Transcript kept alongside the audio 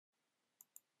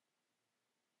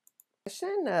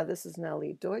This is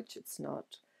Nellie Deutsch. It's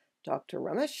not Dr.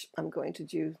 Ramesh. I'm going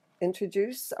to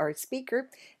introduce our speaker,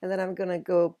 and then I'm going to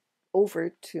go over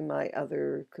to my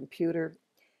other computer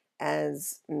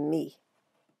as me.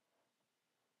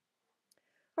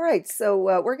 All right, so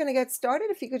we're going to get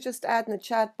started. If you could just add in the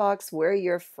chat box where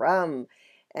you're from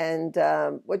and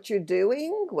what you're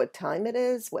doing, what time it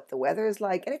is, what the weather is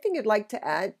like, anything you'd like to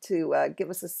add to give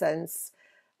us a sense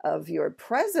of your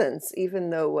presence, even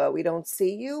though we don't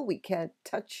see you, we can't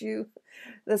touch you.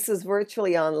 This is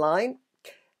virtually online.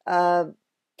 Uh,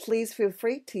 Please feel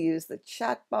free to use the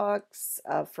chat box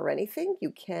for anything. You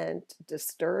can't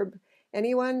disturb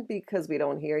anyone because we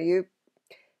don't hear you.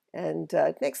 And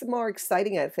it makes it more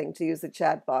exciting, I think, to use the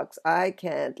chat box. I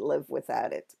can't live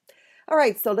without it. All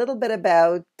right, so a little bit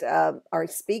about our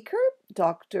speaker,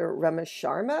 Dr. Ramesh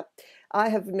Sharma. I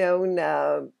have known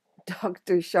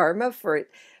Dr. Sharma for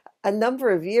a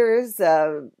number of years.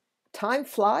 Time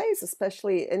flies,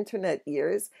 especially internet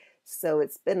years. So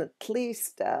it's been at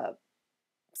least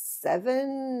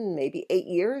 7, maybe 8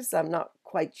 years. I'm not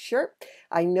quite sure.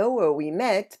 I know where we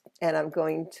met, and I'm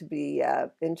going to be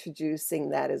introducing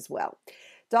that as well.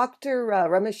 Dr.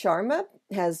 Ramesh Sharma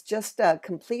has just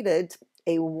completed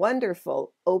a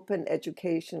wonderful open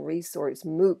education resource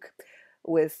MOOC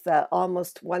with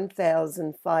almost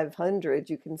 1,500.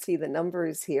 You can see the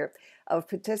numbers here of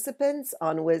participants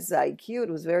on WizIQ. It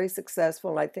was very successful,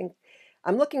 and I think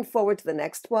I'm looking forward to the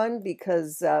next one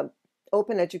because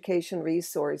open education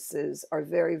resources are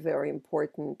very, very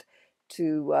important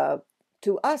to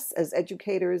us as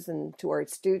educators and to our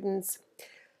students.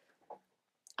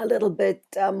 A little bit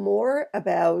more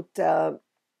about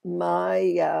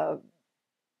my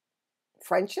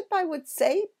friendship, I would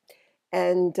say,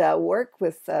 and work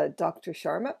with Dr.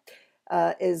 Sharma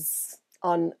is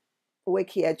on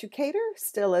Wiki Educator,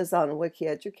 still is on Wiki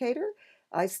Educator.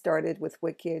 I started with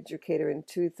Wiki Educator in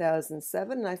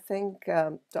 2007, and I think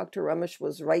Dr. Ramesh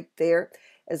was right there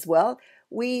as well.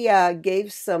 We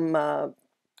gave some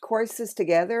courses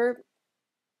together,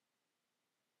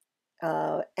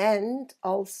 and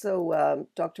also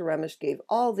Dr. Ramesh gave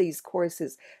all these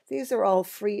courses. These are all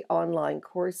free online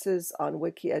courses on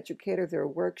Wiki Educator. They're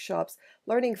workshops,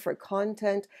 learning for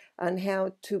content on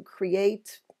how to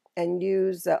create and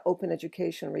use open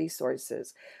education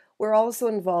resources. We're also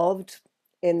involved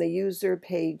in the User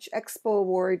Page Expo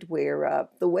Award, where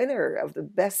the winner of the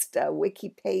best wiki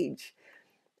page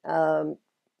um,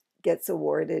 gets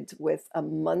awarded with a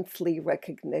monthly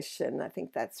recognition. I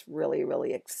think that's really,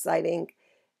 really exciting.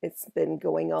 It's been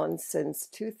going on since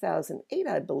 2008,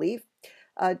 I believe.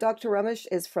 Dr. Ramesh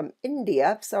is from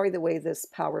India. Sorry the way this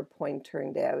PowerPoint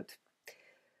turned out.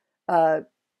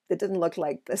 It didn't look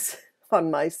like this on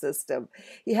my system.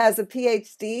 He has a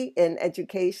PhD in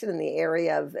education in the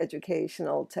area of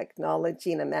educational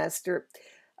technology and a Master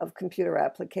of Computer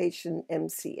Application,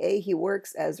 MCA. He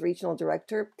works as Regional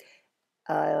Director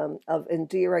of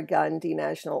Indira Gandhi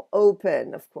National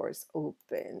Open, of course,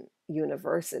 Open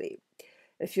University.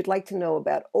 If you'd like to know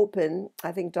about Open,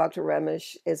 I think Dr.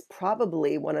 Ramesh is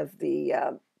probably one of the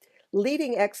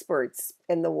leading experts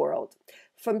in the world.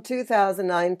 From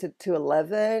 2009 to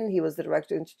 11, he was the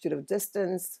Director of the Institute of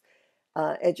Distance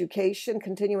Education,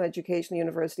 Continuing Education,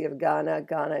 University of Ghana,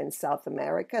 Ghana in South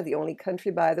America, the only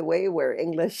country, by the way, where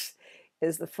English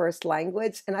is the first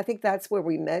language. And I think that's where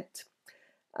we met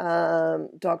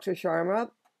Dr. Sharma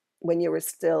when you were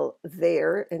still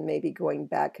there and maybe going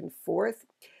back and forth.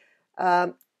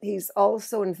 He's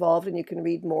also involved, and you can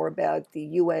read more about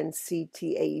the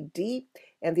UNCTAD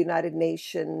and the United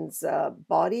Nations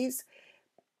bodies.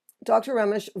 Dr.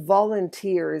 Ramesh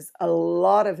volunteers a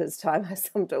lot of his time. I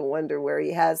sometimes wonder where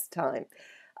he has time.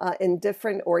 In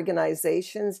different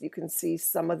organizations, you can see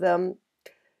some of them.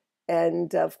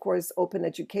 And of course, open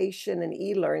education and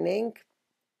e-learning.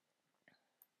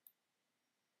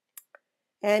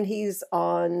 And he's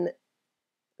on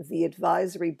the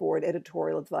advisory board,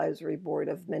 editorial advisory board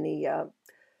of many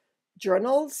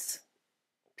journals,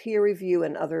 peer review,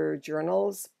 and other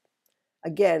journals.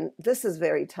 Again, this is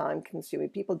very time consuming.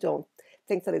 People don't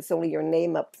think that it's only your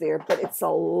name up there, but it's a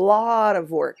lot of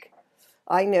work.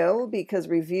 I know because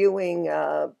reviewing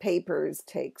papers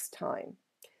takes time.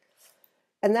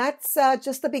 And that's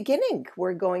just the beginning.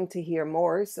 We're going to hear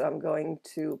more, so I'm going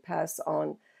to pass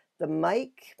on the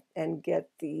mic and get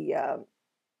the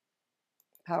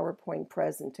PowerPoint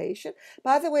presentation.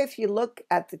 By the way, if you look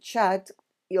at the chat,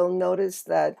 you'll notice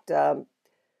that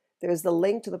there's the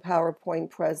link to the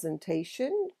PowerPoint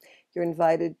presentation. You're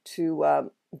invited to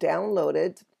download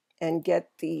it and get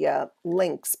the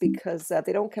links because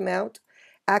they don't come out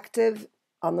active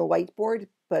on the whiteboard,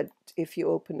 but if you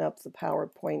open up the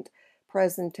PowerPoint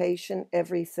presentation,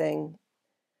 everything,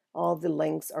 all the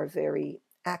links are very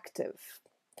active.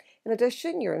 In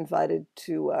addition, you're invited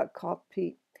to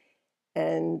copy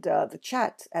and the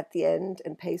chat at the end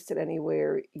and paste it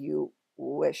anywhere you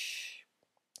wish.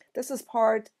 This is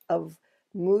part of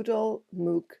Moodle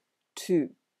MOOC 2.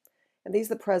 And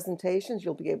these are the presentations.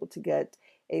 You'll be able to get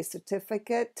a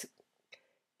certificate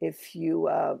if you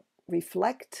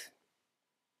reflect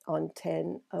on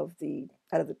 10 of the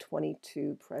out of the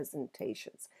 22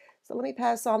 presentations. So let me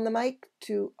pass on the mic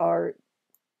to our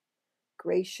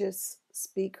gracious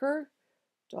speaker,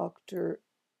 Dr.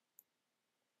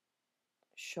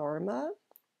 Sharma.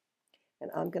 And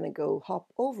I'm going to go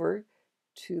hop over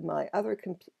to my other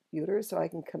computer so I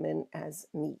can come in as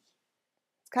me.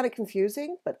 It's kind of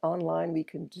confusing, but online we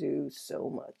can do so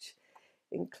much,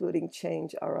 including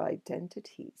change our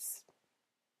identities.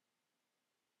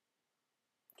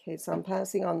 Okay, so I'm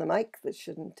passing on the mic. This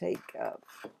shouldn't take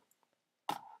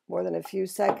more than a few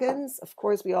seconds. Of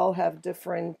course, we all have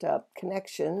different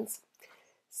connections,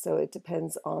 so it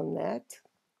depends on that.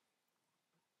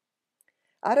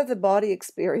 Out of the body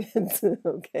experience.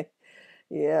 Okay,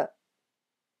 yeah.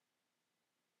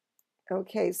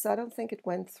 Okay, so I don't think it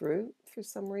went through for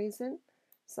some reason.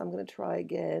 So I'm going to try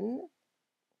again.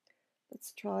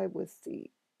 Let's try with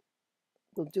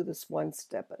we'll do this one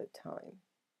step at a time.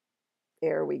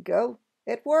 There we go.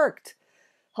 It worked.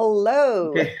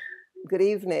 Hello. Okay. Good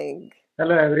evening.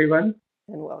 Hello, everyone.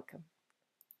 And welcome.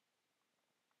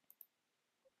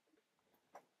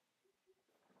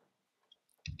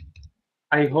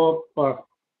 I hope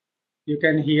you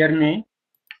can hear me.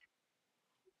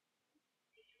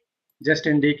 Just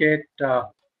indicate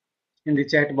in the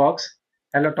chat box.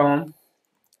 Hello, Tom.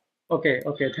 Okay.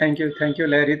 Thank you,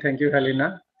 Larry. Thank you,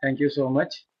 Helena. Thank you so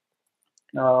much.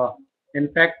 In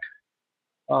fact,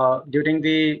 during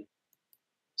the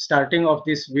starting of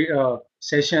this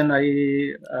session,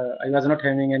 I was not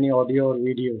having any audio or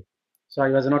video, so I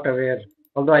was not aware.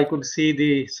 Although I could see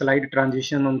the slide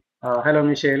transition on. Hello,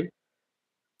 Michelle.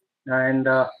 And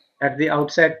at the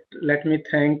outset, let me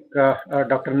thank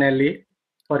Dr. Nelly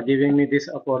for giving me this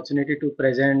opportunity to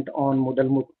present on Moodle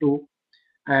MOOC 2.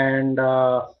 And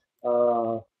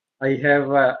I have,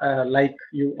 like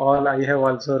you all, I have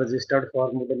also registered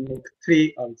for Moodle MOOC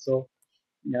 3 also,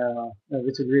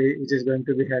 which is going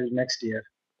to be held next year.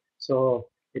 So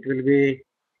it will be.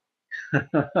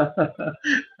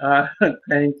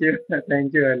 Thank you,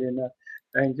 Alina.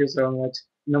 Thank you so much.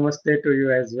 Namaste to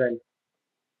you as well.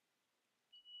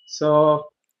 So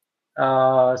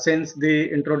since the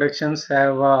introductions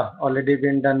have already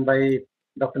been done by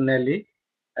Dr. Nelly,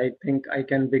 I think I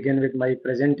can begin with my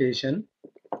presentation.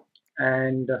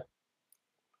 And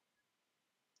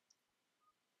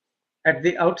at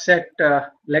the outset,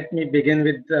 let me begin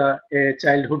with a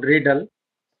childhood riddle,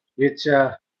 which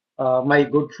my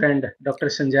good friend Dr.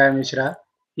 Sanjay Mishra,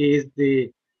 he is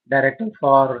the director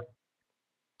for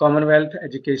Commonwealth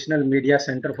Educational Media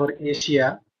Center for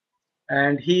Asia.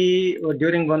 And he,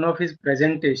 during one of his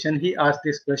presentation, he asked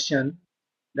this question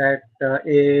that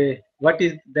what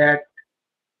is that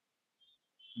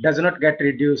does not get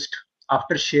reduced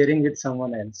after sharing with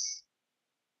someone else?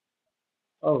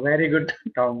 Oh, very good,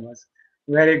 Thomas.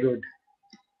 Very good.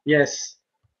 Yes,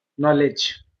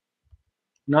 knowledge.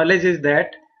 Knowledge is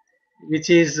that which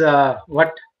is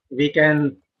what we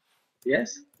can,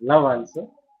 yes, love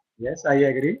also. Yes, I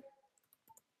agree.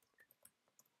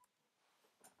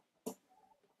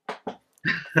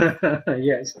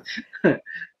 Yes,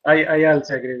 I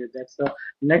also agree with that. So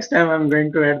next time I'm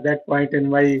going to add that point in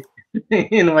my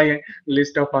in my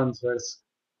list of answers.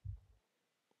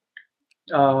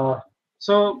 But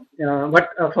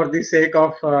for the sake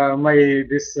of my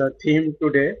this theme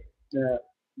today,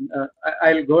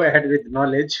 I'll go ahead with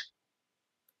knowledge.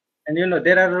 And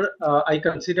there are I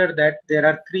consider that there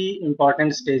are three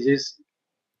important stages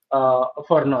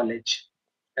for knowledge,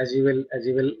 as you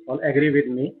will all agree with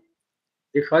me.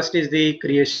 The first is the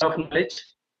creation of knowledge,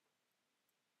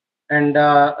 and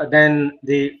then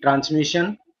the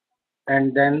transmission,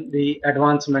 and then the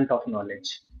advancement of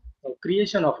knowledge. So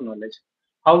creation of knowledge,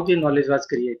 how the knowledge was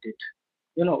created.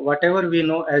 Whatever we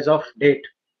know as of date,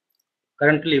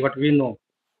 currently what we know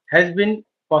has been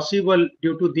possible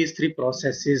due to these three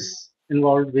processes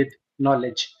involved with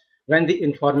knowledge. When the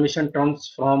information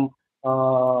turns from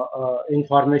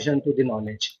information to the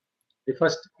knowledge, the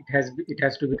first it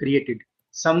has to be created.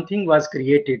 Something was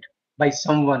created by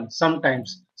someone,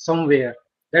 sometimes, somewhere.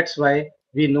 That's why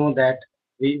we know that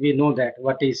we know that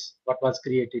what was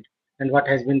created and what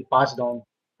has been passed on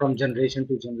from generation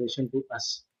to generation to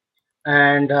us.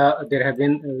 And there have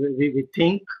been we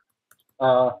think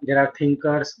there are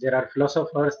thinkers, there are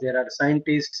philosophers, there are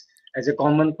scientists. As a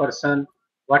common person,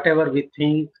 whatever we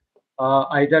think,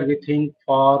 either we think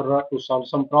for to solve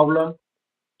some problem.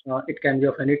 It can be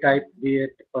of any type, be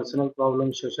it personal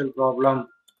problem, social problem,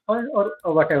 or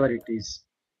whatever it is.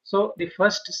 So the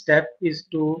first step is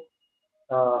to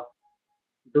uh,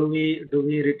 do we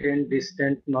retain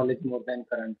distant knowledge more than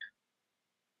current?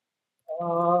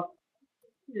 Uh,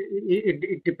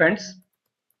 it depends.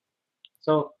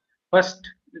 So first,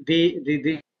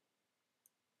 the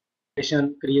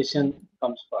creation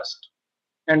comes first,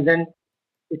 and then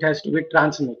it has to be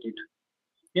transmitted.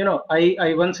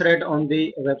 I once read on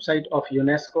the website of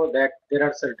UNESCO that there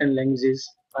are certain languages,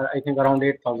 I think around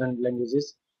 8,000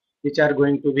 languages, which are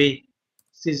going to be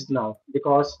ceased now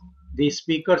because the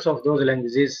speakers of those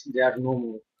languages, they are no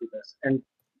more with us, and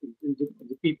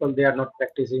the people, they are not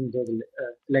practicing those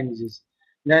languages.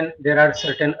 Then there are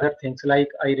certain other things, like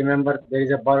I remember there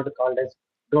is a bird called as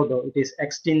dodo. It is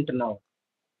extinct now,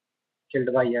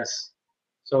 killed by us.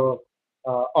 So,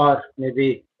 or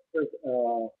maybe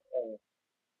uh, uh,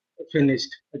 finished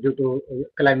due to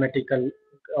climatical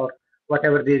or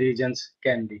whatever the regions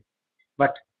can be.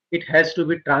 But it has to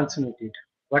be transmitted.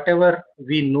 Whatever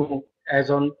we know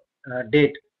as on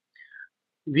date,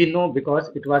 we know because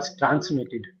it was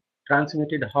transmitted.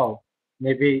 Transmitted how?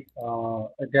 Maybe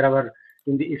there are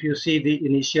in the, if you see the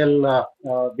initial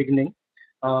beginning,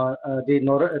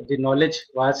 the knowledge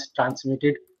was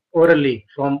transmitted orally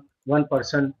from one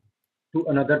person to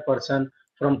another person,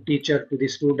 from teacher to the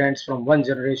students, from one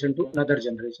generation to another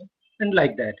generation, and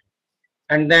like that.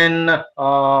 And then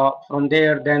from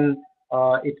there, then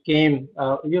it came.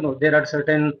 There are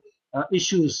certain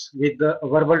issues with the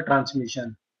verbal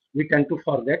transmission. We tend to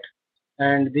forget,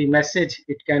 and the message,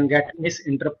 it can get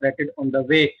misinterpreted on the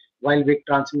way while we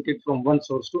transmit it from one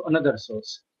source to another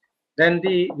source. Then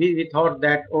we thought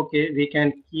that okay, we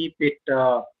can keep it.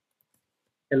 A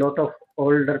lot of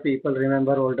older people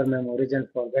remember older memories and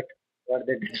forget what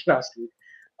they did last week.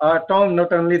 Tom,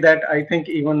 not only that, I think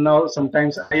even now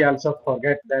sometimes I also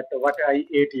forget that what I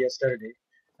ate yesterday.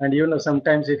 And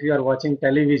sometimes if you are watching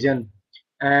television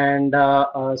and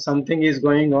something is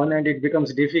going on and it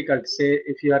becomes difficult, say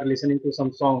if you are listening to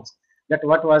some songs, that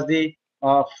what was the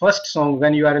first song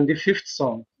when you are in the fifth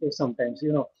song. So sometimes,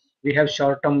 we have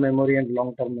short-term memory and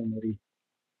long-term memory.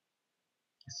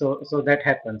 So that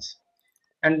happens.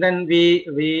 And then we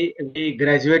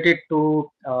graduated to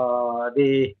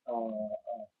the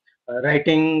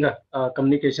writing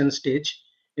communication stage,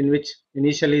 in which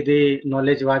initially the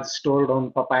knowledge was stored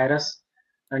on papyrus,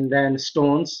 and then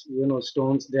stones.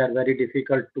 Stones, they are very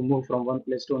difficult to move from one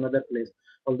place to another place.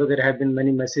 Although there have been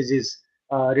many messages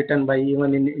written by,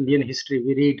 even in Indian history,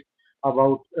 we read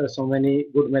about so many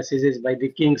good messages by the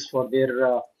kings for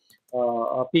their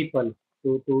people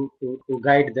to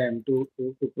guide them, to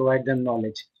provide them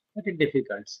knowledge. But it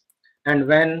difficult. And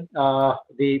when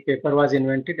the paper was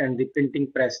invented and the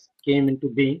printing press came into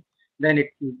being, then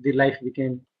the life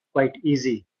became quite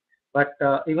easy. But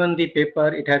even the paper,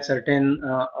 it had certain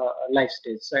life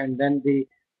stages. And then the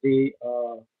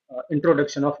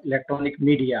introduction of electronic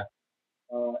media,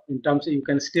 in terms of, you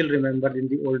can still remember in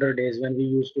the older days when we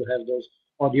used to have those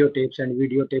audio tapes and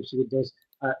video tapes with those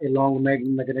a long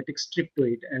magnetic strip to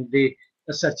it, and the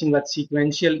searching was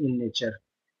sequential in nature.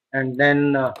 And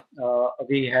then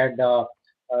we had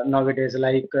nowadays,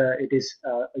 like it is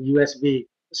USB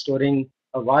storing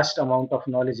a vast amount of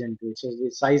knowledge into it. So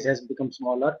the size has become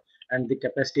smaller and the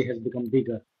capacity has become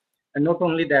bigger. And not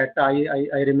only that,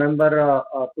 I remember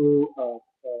two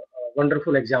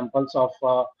wonderful examples of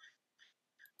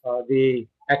the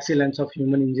excellence of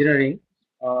human engineering.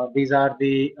 These are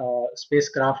the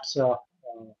spacecrafts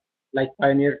like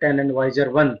Pioneer 10 and Voyager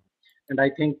 1. And I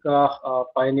think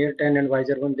Pioneer 10 and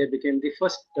Voyager 1, they became the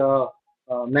first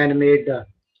man-made,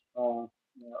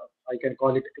 I can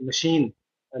call it a machine,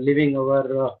 living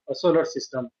over a solar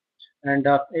system. And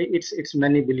it's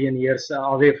many billion years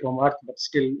away from Earth, but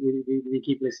still we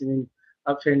keep receiving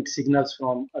faint signals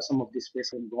from some of the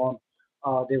space and gone.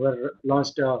 They were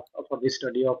launched for the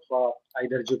study of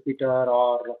either Jupiter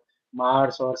or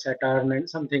Mars or Saturn and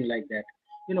something like that.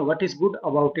 What is good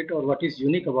about it, or what is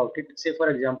unique about it? Say, for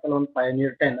example, on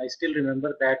Pioneer 10, I still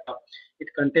remember that it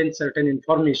contains certain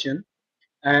information,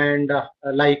 and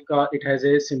like it has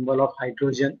a symbol of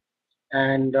hydrogen,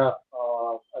 and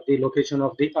the location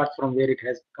of the Earth from where it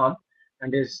has come,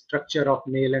 and a structure of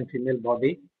male and female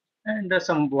body, and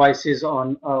some voices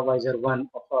on Voyager 1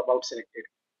 of about selected,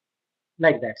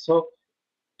 like that. So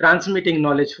transmitting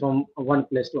knowledge from one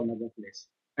place to another place,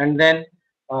 and then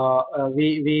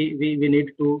we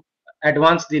need to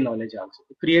advance the knowledge also,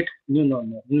 to create new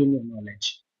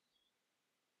knowledge.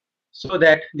 so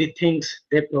that the things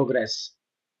they progress.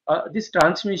 This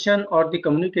transmission or the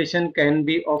communication can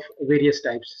be of various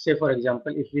types. Say, for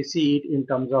example, if we see it in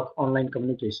terms of online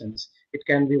communications, it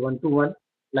can be one-to-one,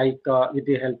 like with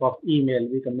the help of email,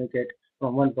 we communicate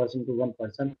from one person to one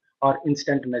person, or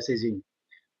instant messaging.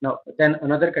 Now, then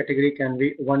another category can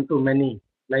be one-to-many,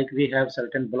 like we have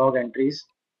certain blog entries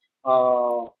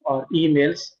or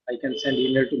emails. I can send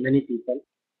email to many people,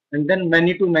 and then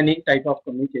many to many type of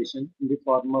communication in the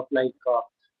form of like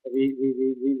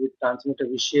we transmit,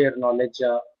 we share knowledge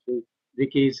through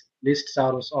wikis,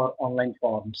 listservs, or online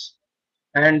forms.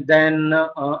 And then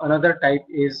another type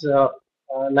is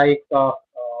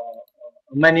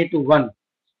many to one.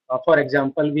 For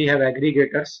example, we have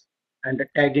aggregators and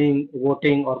tagging,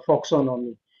 voting, or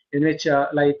Foxonomy, in which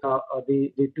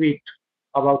the tweet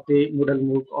about the Moodle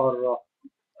MOOC or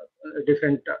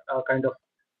different kind of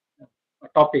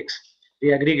topics. The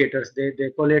aggregators,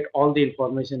 they collate all the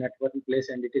information at one place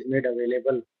and it is made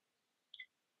available.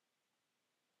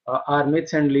 Are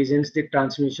myths and legends the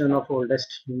transmission of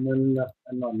oldest human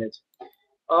knowledge?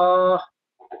 Uh,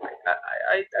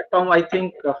 Tom, I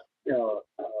think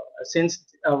since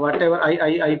whatever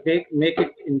I make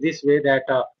it in this way that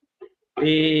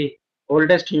the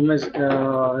oldest human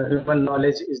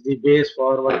knowledge is the base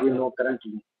for what we know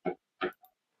currently.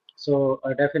 So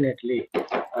definitely,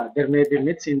 there may be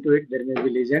myths into it, there may be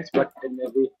legends, but there may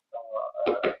be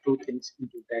true things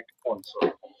into that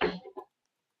also.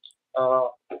 Uh,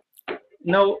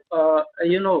 Now,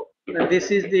 this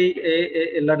is the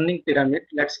a learning pyramid.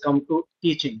 Let's come to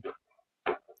teaching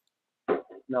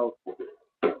now.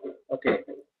 Okay,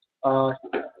 uh,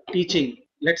 teaching.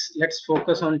 Let's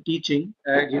focus on teaching.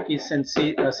 You can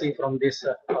see from this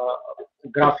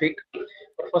graphic.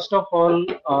 But first of all,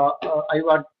 I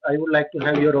would like to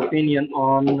have your opinion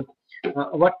on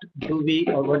what do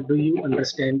you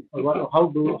understand? Or how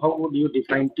would you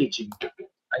define teaching?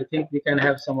 I think we can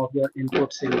have some of your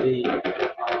inputs in the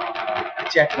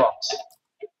chat box.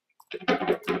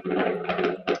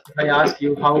 If I ask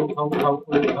you how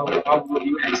would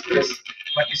you express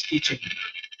what is teaching?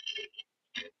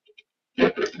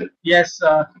 Yes,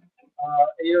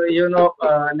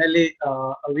 Nelly,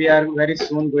 we are very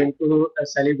soon going to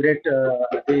celebrate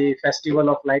the festival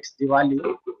of lights,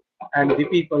 Diwali, and the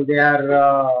people they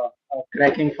are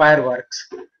cracking fireworks.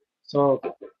 So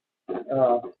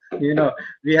uh,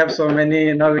 we have so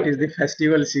many now. It is the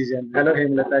festival season. Hello,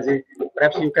 Hemlata ji.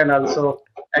 Perhaps you can also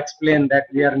explain that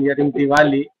we are nearing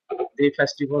Diwali, the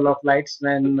festival of lights,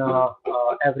 when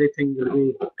everything will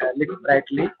be lit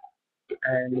brightly.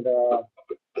 And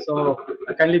so,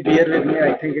 kindly bear with me.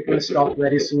 I think it will stop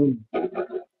very soon.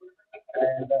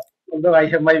 And although I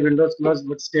have my windows closed,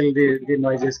 but still the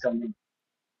noise is coming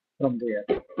from there.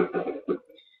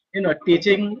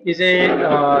 Teaching is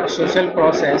a social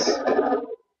process,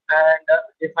 and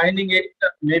defining it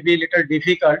may be a little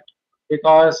difficult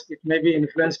because it may be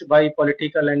influenced by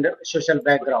political and social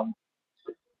background.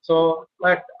 So,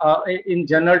 but in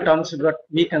general terms, what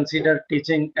we consider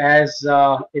teaching as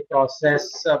a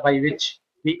process by which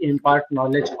we impart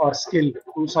knowledge or skill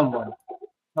to someone.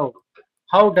 Now,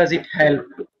 how does it help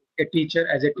a teacher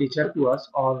as a teacher to us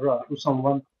or to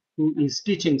someone who is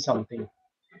teaching something?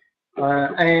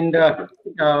 And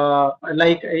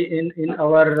like in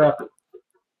our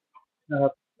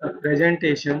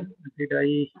presentation, did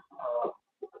I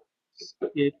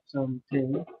skip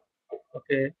something?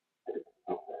 Okay.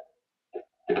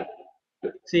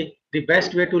 See, the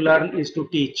best way to learn is to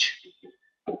teach.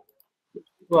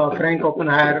 Frank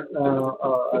Oppenheimer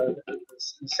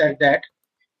said that.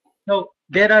 Now,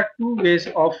 there are two ways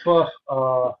of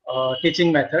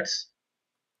teaching methods.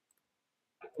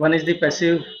 One is the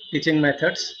passive teaching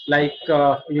methods, like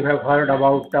you have heard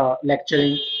about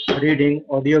lecturing, reading,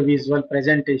 audio-visual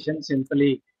presentation.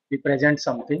 Simply, we present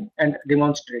something and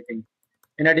demonstrating.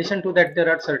 In addition to that, there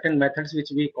are certain methods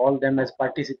which we call them as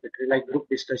participatory, like group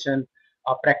discussion,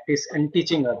 practice, and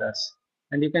teaching others.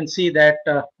 And you can see that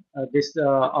this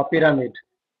pyramid,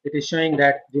 it is showing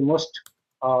that the most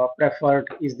preferred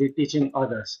is the teaching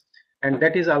others. And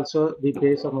that is also the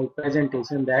base of my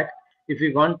presentation, that if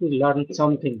we want to learn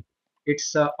something,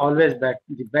 it's always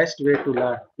the best way to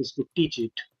learn is to teach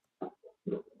it.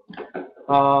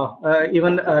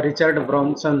 Even Richard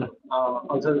Branson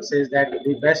also says that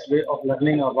the best way of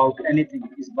learning about anything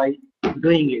is by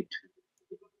doing it.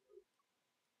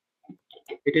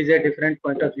 It is a different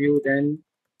point of view than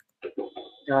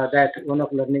that one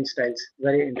of learning styles.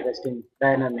 Very interesting,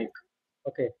 dynamic.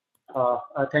 Okay,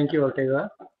 thank you, Ortega.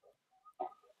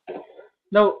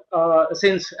 Now,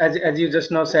 since as you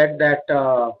just now said that,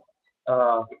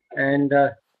 and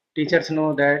teachers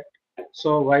know that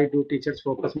So why do teachers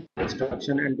focus on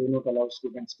instruction and do not allow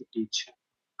students to teach?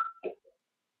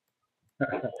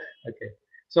 Okay.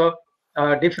 So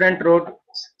different roads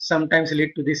sometimes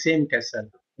lead to the same castle.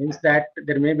 Means that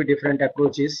there may be different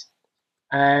approaches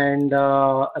and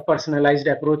a personalized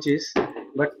approaches,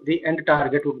 but the end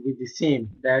target would be the same.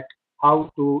 That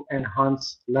how to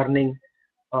enhance learning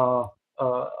uh,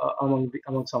 among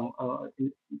some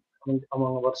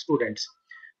among our students.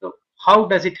 So how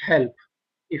does it help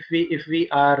if we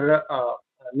are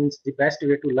means the best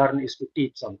way to learn is to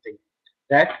teach something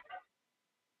that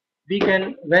we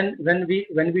can when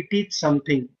we teach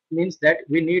something means that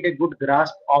we need a good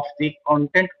grasp of the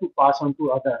content to pass on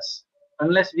to others.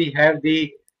 Unless we have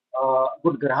the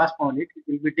good grasp on it, it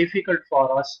will be difficult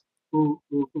for us to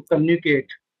communicate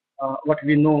what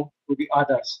we know to the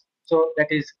others. So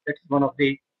that is one of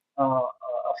the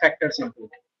factors into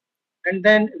it. And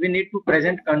then we need to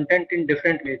present content in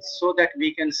different ways so that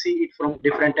we can see it from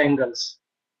different angles.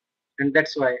 And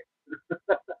that's why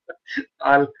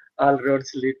all all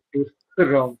roads lead to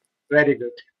Rome. Very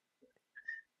good.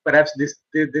 Perhaps this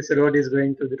road is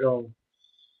going to the Rome,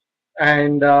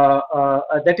 and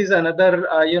that is another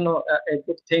a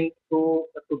good thing to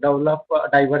develop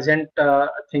divergent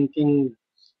thinking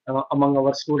among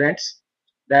our students.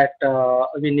 That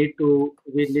we need to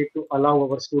allow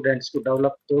our students to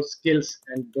develop those skills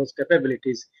and those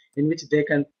capabilities in which they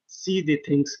can see the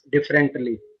things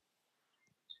differently,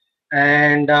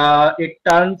 and it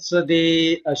turns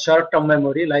the short-term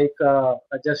memory, like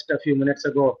just a few minutes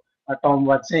ago Tom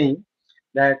was saying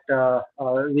that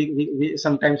we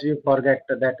sometimes we forget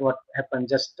that what happened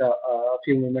just a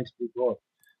few moments before.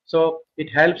 So it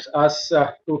helps us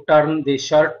to turn the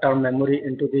short-term memory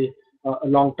into the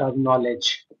long-term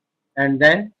knowledge, and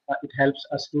then it helps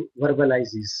us to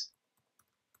verbalize this.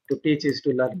 To teach is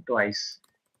to learn twice.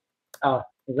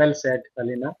 Well said,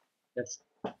 Kalina. That's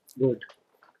good.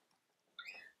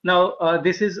 Now,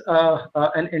 this is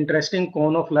an interesting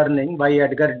cone of learning by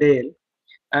Edgar Dale,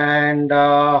 and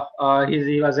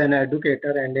he was an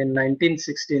educator. And in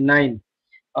 1969,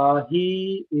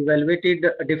 he evaluated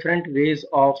different ways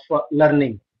of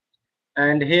learning.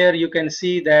 And here you can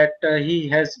see that he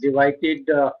has divided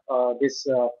this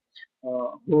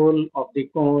whole of the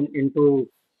cone into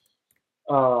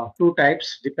two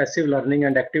types, the passive learning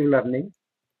and active learning.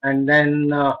 And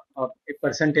then a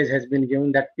percentage has been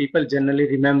given that people generally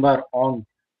remember on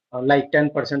like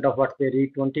 10% of what they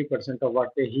read, 20% of what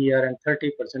they hear, and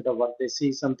 30% of what they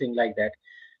see, something like that.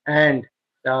 And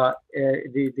the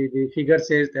figure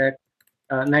says that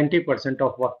 90%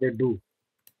 of what they do.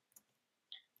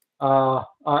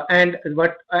 And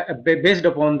what based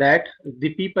upon that,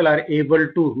 the people are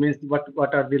able to means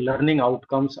what are the learning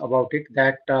outcomes about it,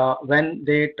 that when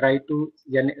they try to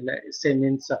say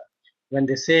means when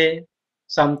they say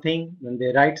something, when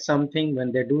they write something,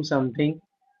 when they do something,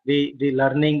 the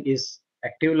learning is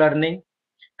active learning,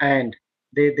 and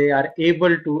they are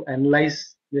able to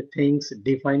analyze the things,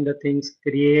 define the things,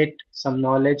 create some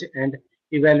knowledge, and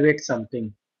evaluate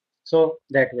something. So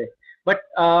that way. But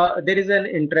there is an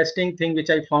interesting thing which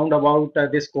I found about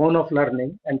this cone of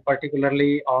learning, and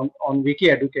particularly on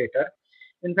Wiki Educator.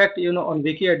 In fact, you know, on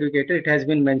Wiki Educator it has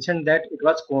been mentioned that it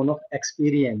was cone of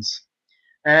experience.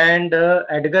 And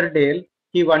Edgar Dale,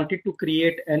 he wanted to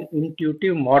create an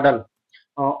intuitive model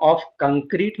of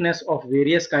concreteness of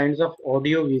various kinds of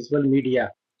audio visual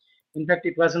media. In fact,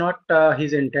 it was not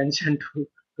his intention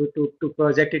to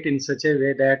project it in such a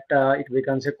way that it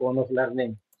becomes a cone of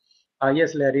learning.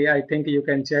 Yes, Larry, I think you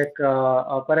can check.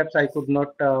 Perhaps I could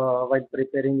not, while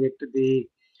preparing it, the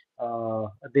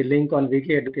link on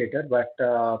Wiki Educator, but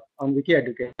on Wiki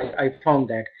Educator, I found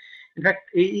that. In fact,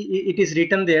 it is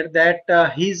written there that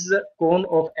his cone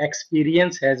of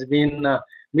experience has been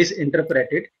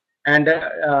misinterpreted, and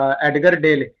Edgar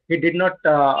Dale, he did not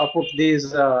put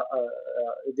these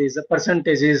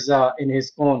percentages in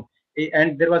his cone,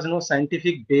 and there was no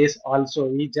scientific base.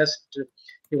 Also, he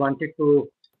wanted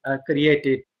to create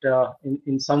it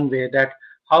in some way, that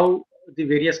how the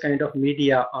various kind of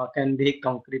media can be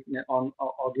concrete on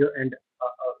audio and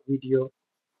video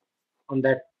on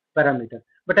that parameter.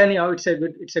 But anyhow, it's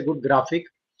a good graphic,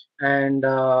 and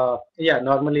yeah,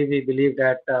 normally we believe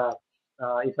that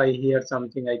if I hear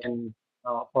something, I can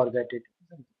forget it.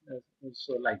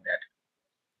 So like that.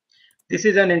 This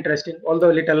is an interesting, although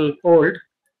a little old,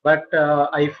 but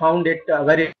I found it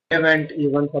very relevant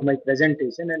even for my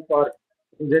presentation and for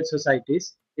today's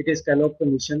societies. It is Kellogg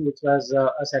Commission, which was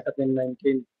set up in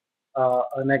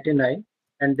 1999,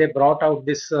 and they brought out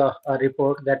this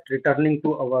report that returning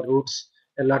to our roots,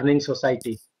 a learning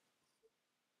society.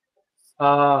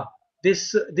 Uh,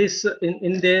 this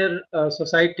in their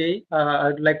society,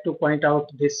 I'd like to point out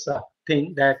this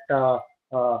thing that uh,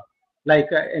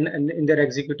 in their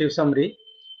executive summary,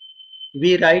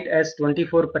 we write as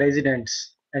 24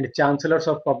 presidents and chancellors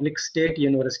of public state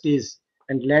universities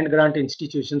and land grant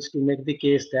institutions to make the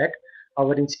case that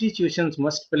our institutions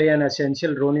must play an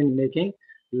essential role in making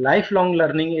lifelong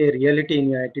learning a reality in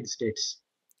United States.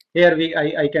 Here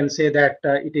I can say that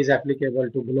it is applicable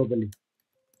to globally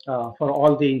for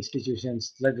all the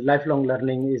institutions. Like lifelong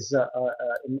learning is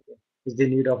the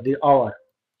need of the hour.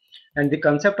 And the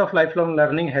concept of lifelong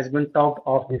learning has been talked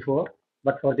of before,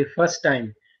 but for the first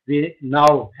time, we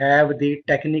now have the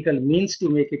technical means to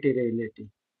make it a reality.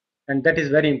 And that is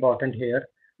very important here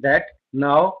that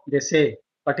now they say,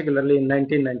 particularly in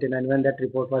 1999 when that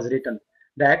report was written,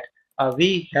 that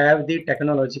we have the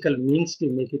technological means to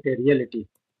make it a reality.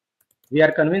 We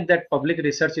are convinced that public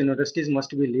research universities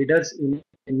must be leaders in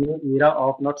a new era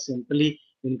of not simply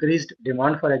increased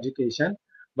demand for education,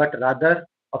 but rather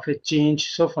of a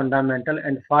change so fundamental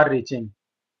and far reaching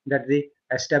that the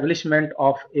establishment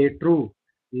of a true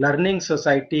learning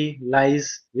society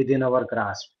lies within our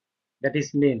grasp. That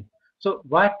is main. So,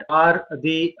 what are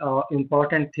the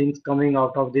important things coming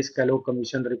out of this Kellogg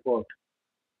Commission report?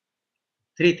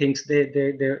 Three things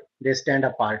they stand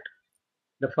apart.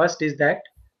 The first is that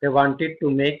they wanted to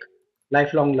make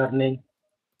lifelong learning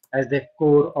as the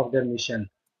core of their mission.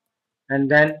 And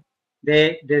then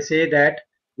they say that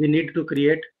we need to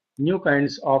create new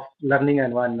kinds of learning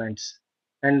environments.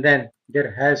 And then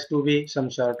there has to be some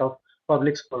sort of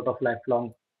public support of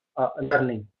lifelong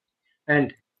learning.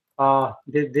 And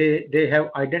they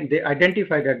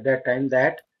identified at that time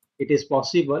that it is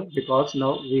possible because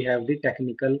now we have the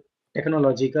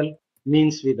technological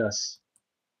means with us.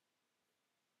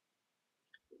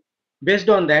 Based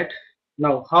on that,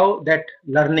 now how that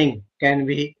learning can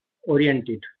be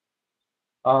oriented.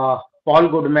 Paul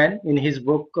Goodman, in his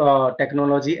book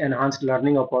Technology Enhanced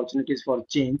Learning Opportunities for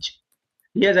Change,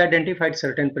 he has identified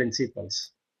certain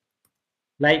principles.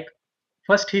 Like,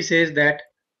 first, he says that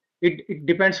it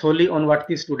depends wholly on what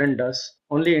the student does,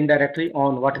 only indirectly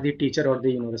on what the teacher or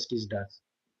the universities does.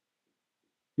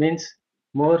 Means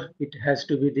more it has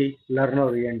to be the learner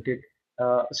oriented,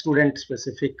 student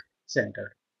specific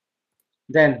center.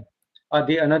 Then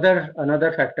the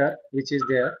another factor which is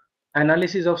there,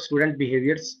 analysis of student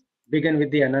behaviors begin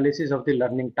with the analysis of the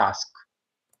learning task.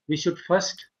 We should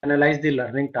first analyze the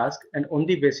learning task, and on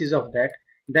the basis of that,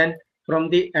 then from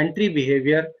the entry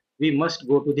behavior we must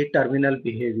go to the terminal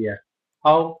behavior.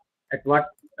 How, at what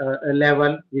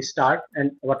level we start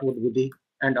and what would be the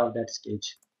end of that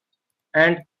stage.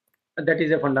 And that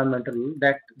is a fundamental rule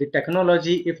that the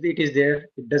technology, if it is there,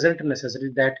 it doesn't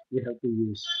necessarily that we have to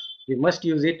use. We must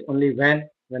use it only when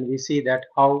we see that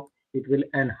how it will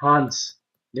enhance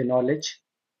the knowledge,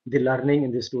 the learning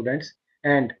in the students,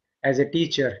 and as a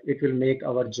teacher it will make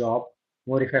our job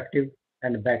more effective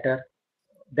and better.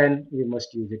 Then we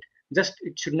must use it. Just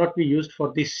it should not be used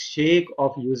for the sake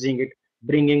of using it,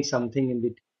 bringing something in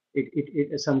it.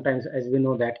 It sometimes, as we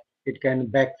know, that it can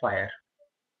backfire.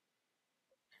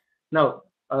 Now,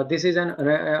 this is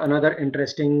another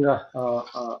interesting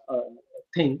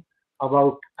thing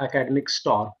about academic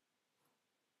store.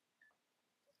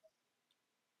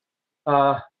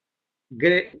 Uh,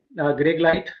 Greg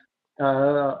Light,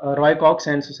 Roy Cox,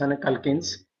 and Susanna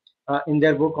Calkins, in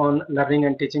their book on learning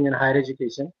and teaching in higher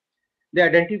education, they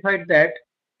identified that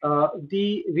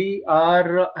we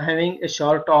are having a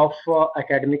short of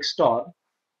academic store,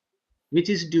 which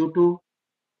is due to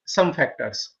some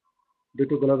factors, due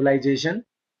to globalization,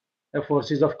 the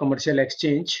forces of commercial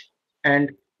exchange,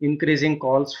 and increasing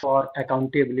calls for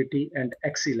accountability and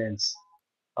excellence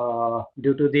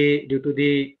due to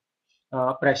the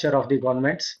pressure of the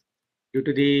governments, due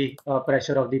to the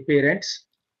pressure of the parents.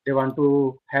 They want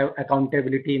to have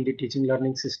accountability in the teaching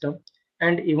learning system,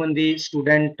 and even the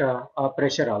student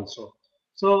pressure also.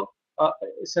 So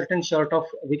certain sort of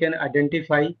we can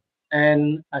identify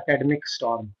an academic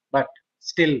storm, but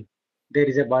still there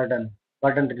is a burden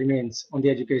remains on the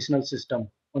educational system,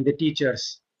 on the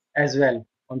teachers as well,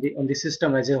 on the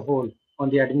system as a whole, on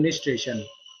the administration.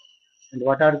 And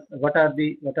what are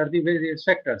the various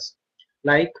factors?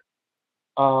 Like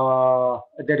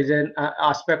there is an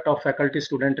aspect of faculty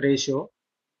student ratio,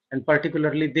 and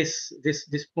particularly this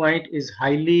point is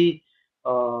highly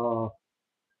uh,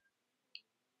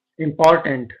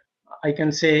 important, I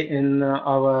can say, in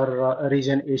our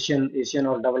region, Asian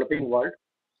or developing world,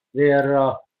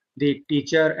 where the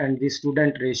teacher and the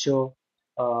student ratio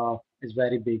is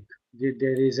very big.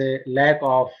 There is a lack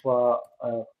of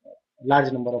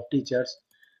large number of teachers,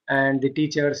 And the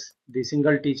teachers, the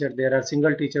single teacher, there are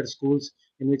single teacher schools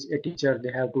in which a teacher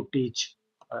they have to teach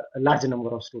a large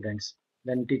number of students.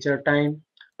 Then teacher time,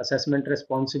 assessment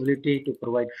responsibility to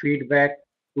provide feedback,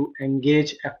 to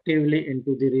engage actively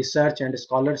into the research and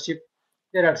scholarship.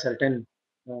 There are certain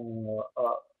uh,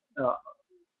 uh, uh,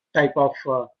 type of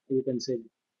you can say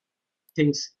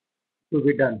things to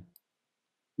be done.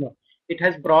 No, it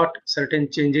has brought certain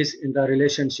changes in the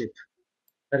relationship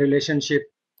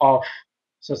of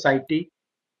society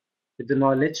with the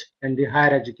knowledge and the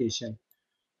higher education.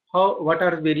 How, what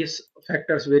are various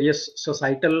factors, various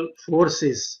societal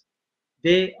forces?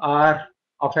 They are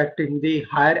affecting the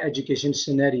higher education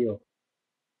scenario.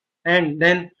 And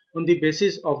then on the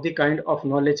basis of the kind of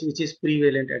knowledge which is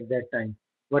prevalent at that time,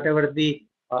 whatever the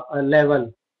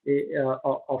level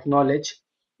of knowledge,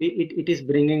 it is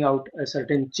bringing out a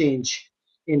certain change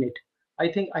in it.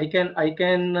 I think I can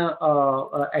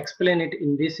explain it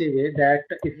in this way that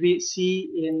if we see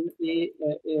in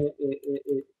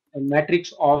a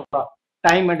matrix of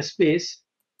time and space,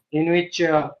 in which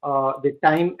the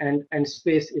time and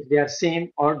space, if they are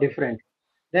same or different,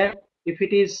 then if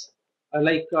it is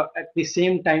at the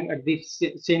same time at the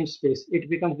same space, it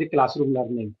becomes the classroom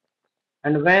learning.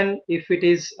 And when if it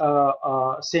is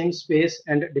same space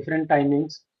and different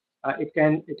timings, it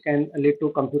can lead to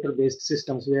computer based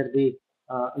systems where the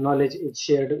knowledge is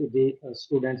shared with the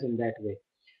students in that way.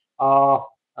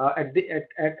 uh, at the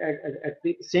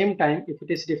same time, if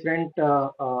it is different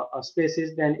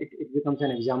spaces, then it becomes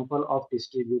an example of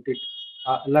distributed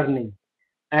learning.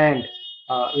 And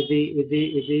with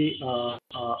the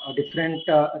a different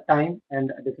time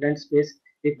and a different space,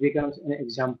 it becomes an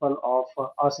example of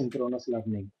asynchronous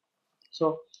learning.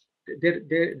 So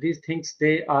these things,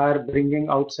 they are bringing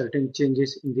out certain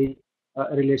changes in the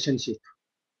relationship.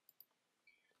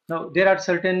 Now there are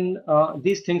certain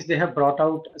these things, they have brought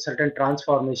out certain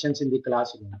transformations in the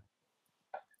classroom,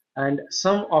 and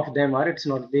some of them are, it's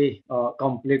not the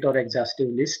complete or exhaustive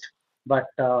list, but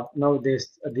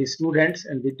nowadays the students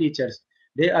and the teachers,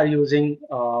 they are using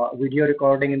video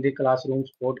recording in the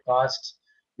classrooms, podcasts,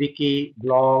 wiki,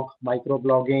 blog,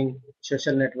 microblogging,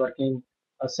 social networking,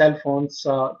 cell phones,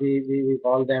 we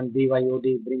call them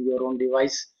BYOD, bring your own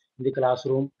device, in the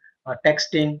classroom,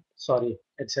 texting, sorry,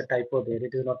 it's a typo there,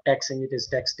 it is not texting, it is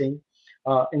texting,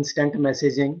 instant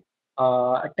messaging,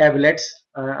 tablets,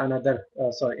 another,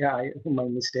 sorry, yeah, my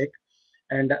mistake,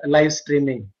 and live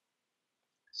streaming.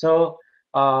 So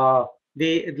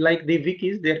like the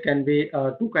wikis, there can be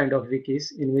two kind of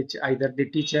wikis, in which either the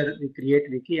teacher will create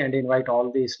wiki and invite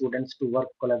all the students to work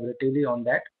collaboratively on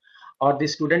that, or the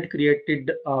student created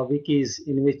wikis,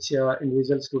 in which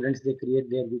individual students, they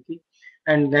create their wiki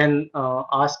and then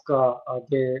ask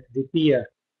the peer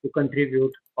to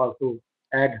contribute or to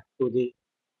add to the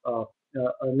uh,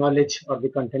 knowledge or the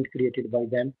content created by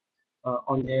them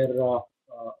on their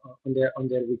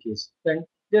wikis. Then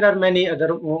there are many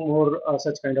other more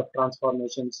such kind of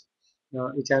transformations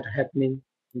which are happening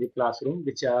in the classroom,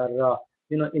 which are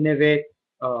in a way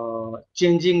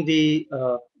changing the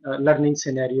learning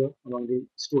scenario among the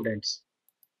students.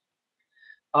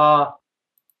 Uh,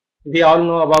 we all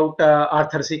know about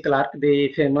Arthur C. Clarke,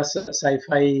 the famous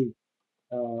sci-fi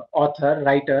author,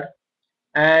 writer,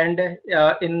 and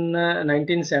in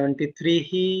 1973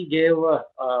 he gave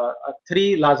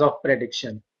three laws of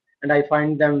prediction, and I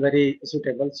find them very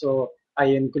suitable, so I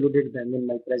included them in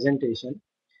my presentation.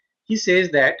 He says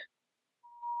that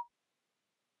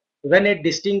when a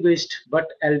distinguished but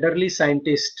elderly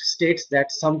scientist states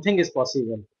that something is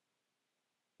possible,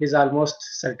 he is almost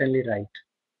certainly right.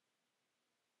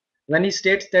 When he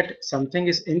states that something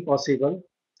is impossible,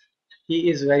 he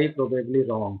is very probably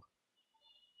wrong.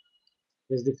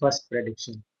 This is the first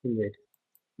prediction he made.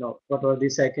 Now, what was the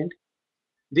second?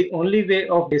 The only way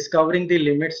of discovering the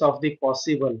limits of the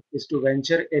possible is to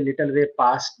venture a little way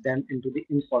past them into the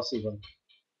impossible.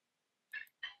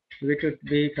 It would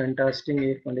be fantastic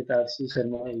if Pandit R.C.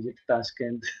 Sharma visit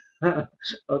Tashkent.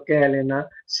 Okay, Elena,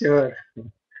 sure.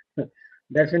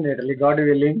 Definitely, God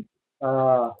willing.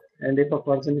 And if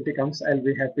opportunity comes, I'll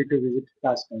be happy to visit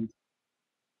Tashkent.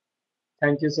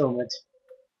 Thank you so much.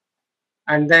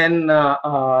 And then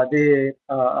the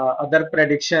other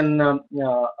prediction,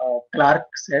 Clark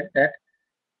said that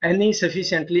any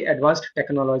sufficiently advanced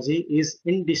technology is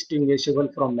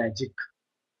indistinguishable from magic.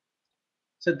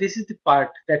 So this is the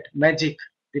part that magic,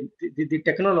 the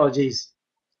technologies,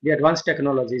 the advanced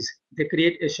technologies, they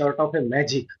create a sort of a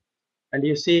magic. And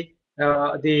you see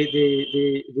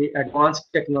the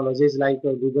advanced technologies like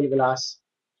Google Glass,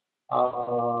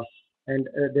 uh, and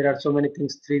there are so many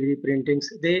things, 3D printings,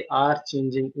 they are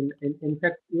changing. In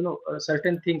fact,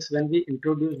 certain things, when we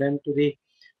introduce them to the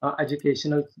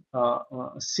educational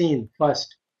scene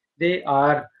first. They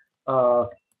are uh,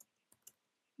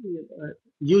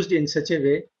 used in such a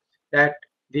way that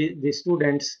the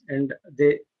students and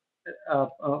they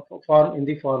form in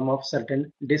the form of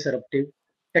certain disruptive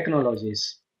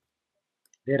technologies.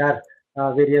 There are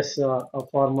various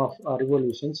form of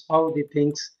revolutions, how the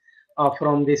things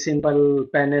from the simple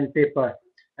pen and paper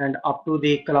and up to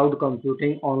the cloud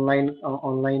computing,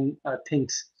 online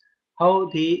things, how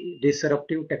the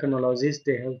disruptive technologies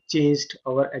they have changed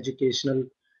our educational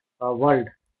world.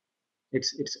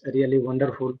 It's really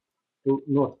wonderful to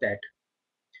note that.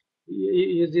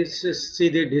 You just see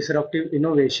the disruptive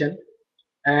innovation,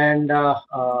 and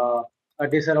a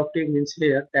disruptive means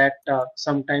here that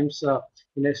sometimes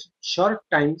in a short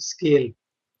time scale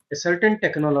a certain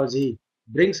technology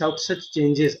brings out such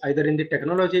changes either in the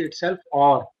technology itself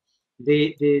or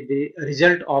the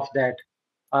result of that.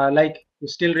 Like you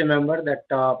still remember that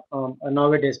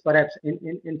nowadays, perhaps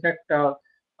in fact,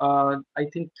 I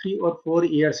think 3 or 4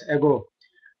 years ago,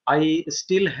 I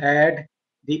still had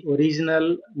the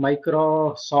original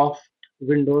Microsoft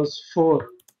Windows 4.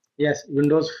 Yes,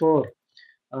 Windows 4,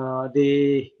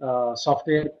 the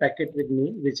software packet with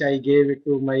me, which I gave it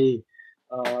to my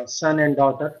son and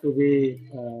daughter to be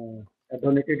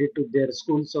donated it to their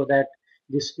school so that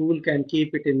the school can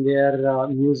keep it in their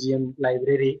museum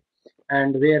library,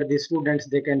 and where the students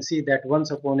they can see that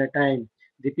once upon a time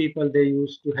the people they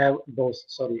used to have those,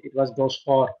 sorry, it was those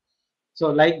 4. So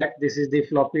like that, this is the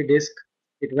floppy disk.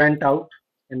 It went out,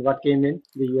 and what came in?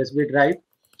 The USB drive,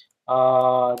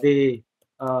 the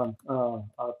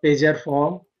pager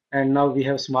form, and now we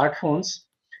have smartphones.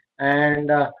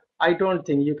 And I don't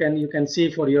think you can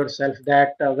see for yourself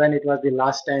that when it was the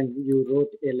last time you wrote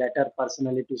a letter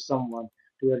personally to someone,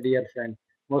 to your dear friend.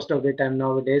 Most of the time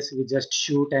nowadays we just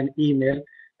shoot an email,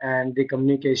 and the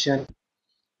communication.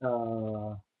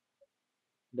 Uh,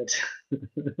 that's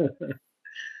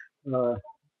uh,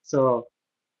 so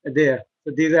there.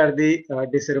 So these are the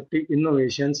disruptive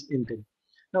innovations in things.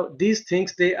 Now these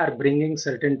things they are bringing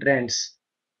certain trends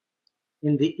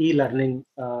in the e-learning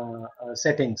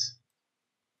settings.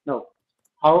 Now,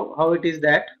 how it is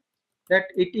that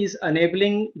it is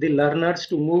enabling the learners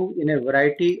to move in a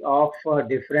variety of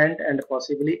different and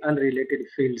possibly unrelated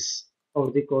fields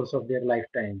over the course of their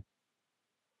lifetime.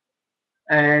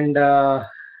 And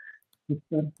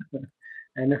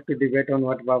enough to debate on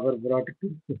what Babar brought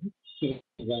to.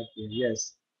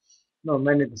 Yes. No,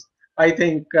 many. I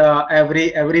think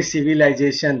every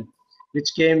civilization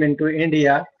which came into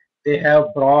India, they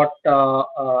have brought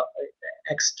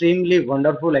extremely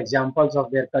wonderful examples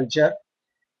of their culture.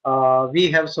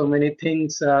 We have so many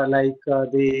things like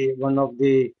the one of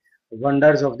the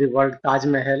wonders of the world, Taj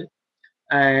Mahal,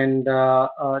 and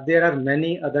there are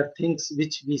many other things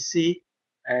which we see,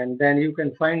 and then you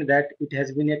can find that it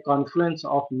has been a confluence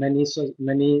of many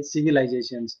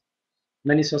civilizations,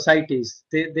 many societies.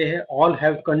 They all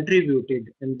have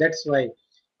contributed, and that's why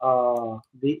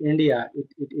the India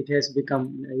it has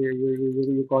become,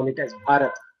 you call it as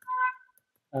Bharat.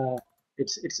 uh,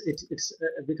 it's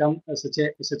become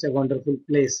such a wonderful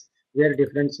place where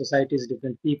different societies,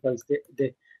 different peoples,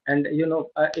 they and in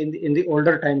the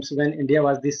older times when India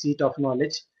was the seat of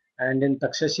knowledge, and in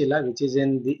Takshashila, which is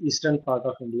in the eastern part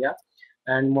of India,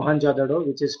 and Mohenjo-daro,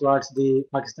 which is towards the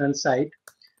Pakistan side,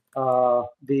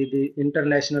 the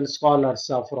international scholars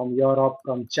from Europe,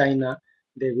 from China,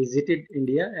 they visited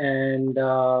India and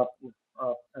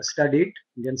studied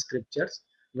Indian scriptures,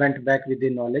 went back with the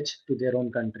knowledge to their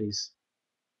own countries.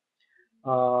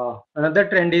 Another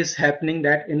trend is happening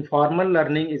that informal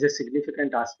learning is a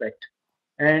significant aspect,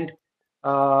 and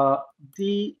uh,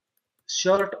 the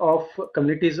sort of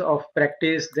communities of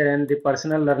practice, then the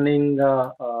personal learning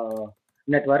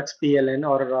networks, PLN,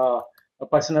 or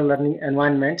personal learning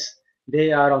environments,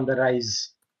 they are on the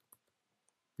rise,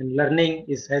 and learning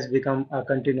has become a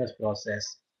continuous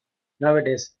process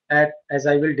nowadays. As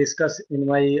I will discuss in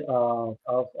my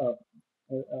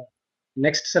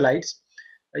next slides,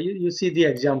 you see the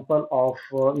example of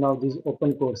now these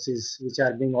open courses which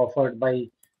are being offered by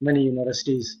many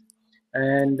universities,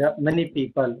 and many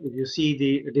people. If you see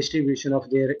the distribution of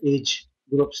their age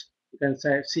groups, you can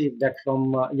see that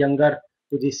from younger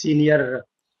to the senior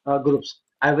groups,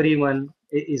 everyone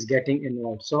is getting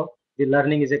involved. So the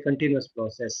learning is a continuous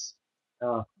process.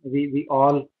 We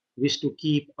all wish to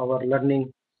keep our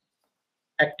learning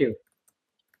active,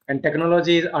 and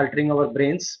technology is altering our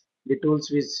brains. The tools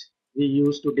which we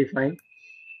use to define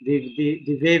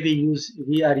the way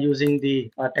we are using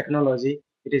the technology,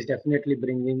 it is definitely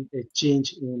bringing a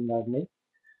change in learning,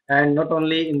 and not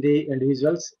only in the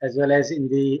individuals as well as in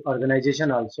the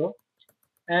organization also.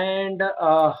 And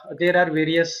there are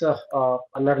various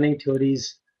learning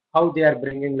theories, how they are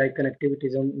bringing like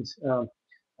connectivitism,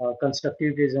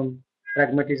 constructivism,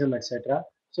 pragmatism, etc.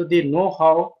 So they know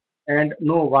how and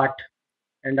know what.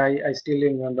 And I still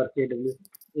remember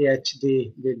KWAH,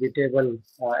 the table,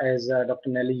 as Dr.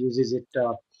 Nelly uses it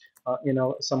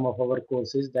in some of our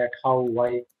courses, that how,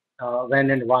 why,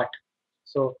 when, and what.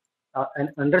 So an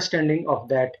understanding of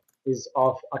that is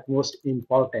of utmost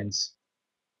importance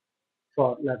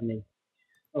for learning.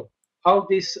 uh, how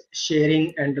this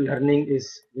sharing and learning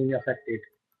is being affected.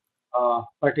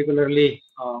 Particularly,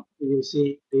 you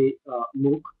see the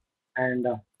MOOC, and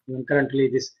currently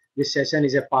this session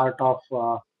is a part of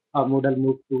Moodle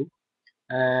MOOC 2,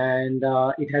 and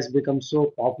it has become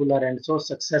so popular and so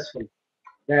successful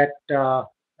that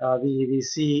we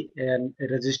see a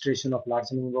registration of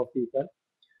large number of people,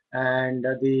 and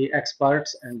the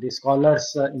experts and the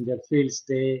scholars in their fields,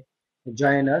 they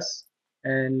join us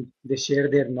and they share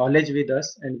their knowledge with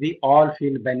us, and we all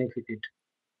feel benefited.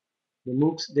 The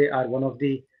MOOCs, they are one of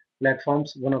the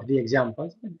platforms, one of the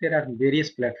examples, but there are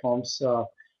various platforms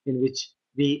in which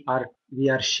we are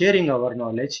sharing our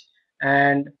knowledge,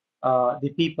 and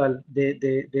the people,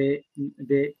 they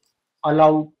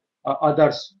allow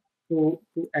others to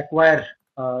acquire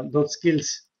those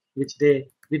skills, which they,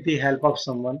 with the help of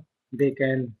someone, they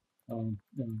can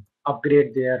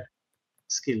upgrade their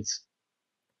skills.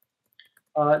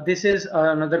 This is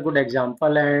another good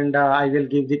example, and I will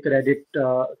give the credit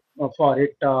for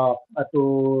it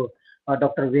to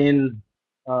Dr. Wayne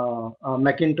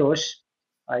McIntosh.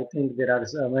 I think there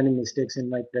are many mistakes in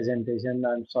my presentation.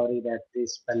 I'm sorry that the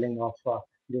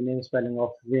name spelling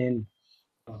of Wayne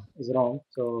is wrong.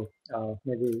 So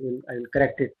maybe I will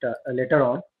correct it later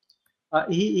on.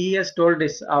 He has told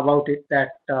us about it,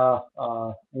 that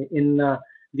in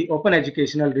the open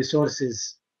educational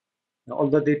resources,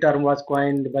 although the term was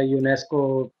coined by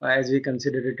UNESCO as we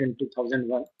considered it in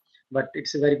 2001, but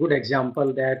it's a very good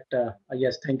example that,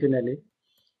 yes, thank you, Nelly.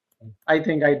 I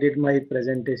think I did my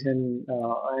presentation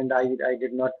and I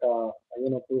did not,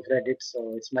 proofread it,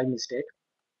 so it's my mistake.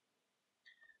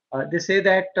 They say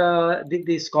that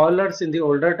the scholars in the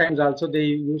older times also, they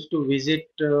used to visit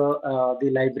the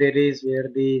libraries where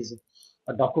these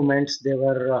documents, they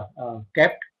were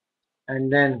kept,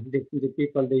 and then the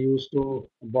people, they used to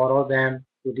borrow them,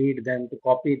 to read them, to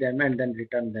copy them, and then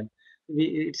return them.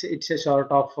 It's a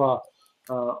sort of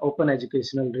open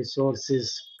educational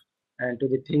resources, and to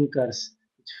the thinkers,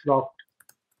 it's flocked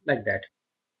like that.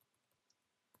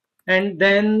 And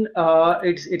then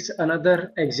it's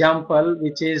another example,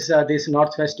 which is this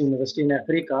Northwest University in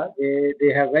Africa.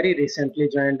 They have very recently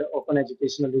joined Open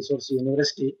Educational Resource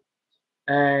University,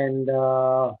 and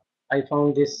I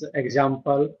found this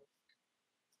example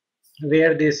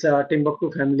where these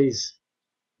Timbuktu families,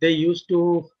 they used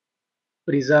to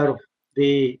preserve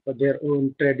their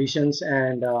own traditions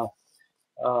and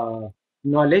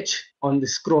knowledge on the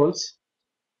scrolls,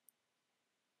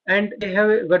 and they have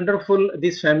a wonderful,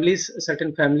 these families,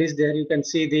 certain families, there you can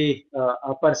see the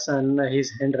a person,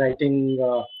 his handwriting,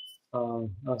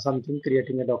 something,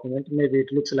 creating a document. Maybe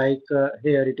it looks like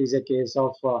here it is a case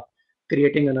of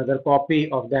creating another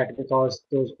copy of that, because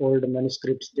those old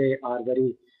manuscripts, they are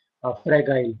very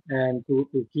fragile, and to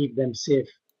keep them safe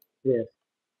there,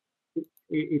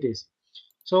 it is.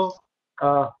 So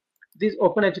uh, this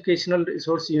Open Educational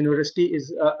Resource University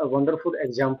is a wonderful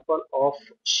example of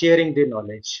sharing the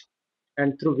knowledge.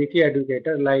 And through Wiki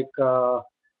Educator, like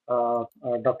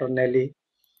Dr. Nelly,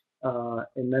 a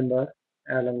member,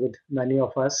 along with many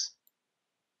of us,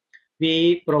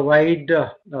 we provide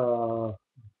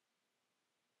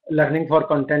learning for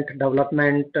content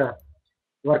development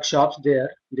workshops there.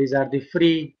 These are the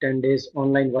free 10 days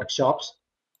online workshops,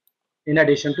 in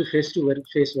addition to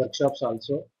face-to-face workshops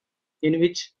also, in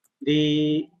which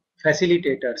the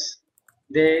facilitators,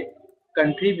 they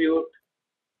contribute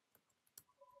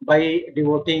by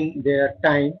devoting their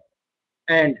time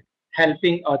and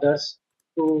helping others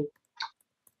to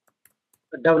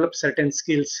develop certain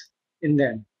skills in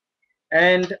them.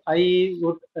 And I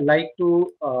would like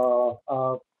to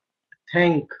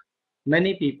thank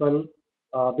many people,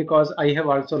 because I have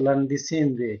also learned the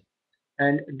same way.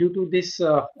 And due to this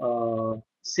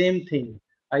same thing,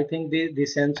 I think the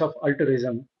sense of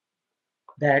altruism,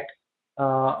 that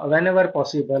whenever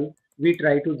possible, we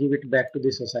try to give it back to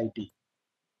the society.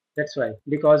 That's why,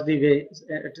 because the way,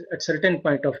 at certain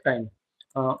point of time,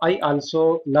 I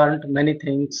also learned many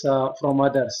things from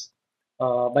others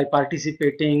by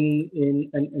participating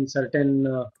in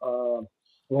certain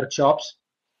workshops,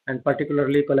 and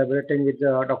particularly collaborating with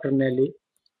Dr. Nelly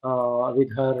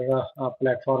with her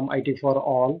platform IT for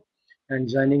All, and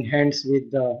joining hands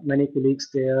with many colleagues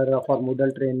there for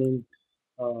Moodle training,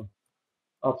 uh,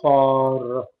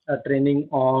 for training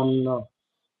on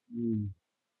mm,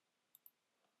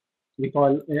 we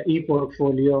call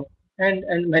e-portfolio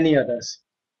and many others.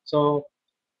 So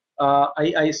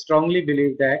I strongly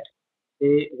believe that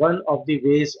one of the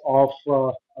ways of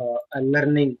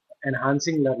learning,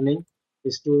 enhancing learning,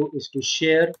 is to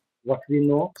share what we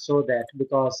know, so that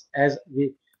because as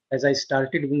I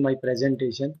started in my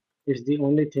presentation, it's the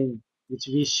only thing which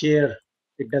we share.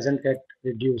 It doesn't get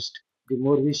reduced. The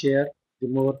more we share, the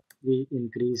more we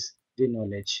increase the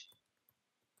knowledge.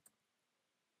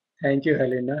 Thank you,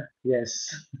 Helena. Yes,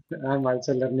 I'm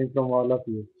also learning from all of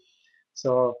you.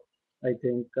 So I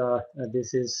think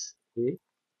this is the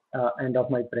end of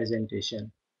my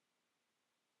presentation.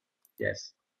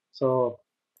 Yes. So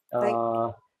Thank,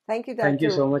 uh, thank you, thank you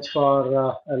Dr. so much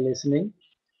for listening.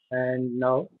 And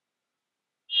now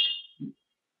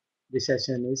the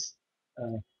session is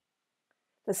The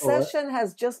over. session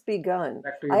has just begun.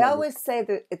 Back to you, I Malik. always say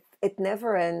that it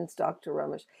never ends, Dr.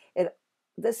 Ramesh.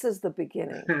 This is the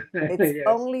beginning. It's Yes.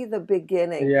 only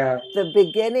Yeah. the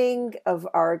beginning of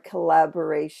our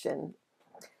collaboration.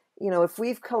 You know, if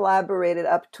we've collaborated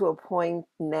up to a point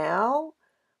now,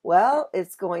 well,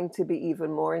 it's going to be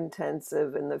even more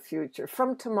intensive in the future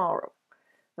from tomorrow,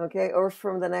 okay, or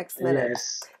from the next minute.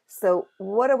 Yes. So,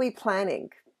 what are we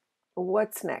planning?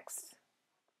 What's next?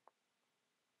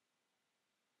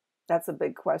 That's a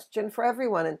big question for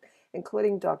everyone, and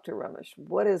including Dr. Ramesh.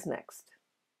 What is next?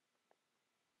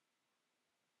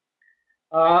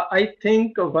 I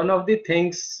think one of the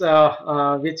things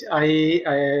which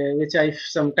I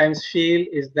sometimes feel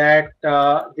is that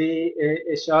the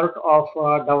a sort of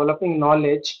developing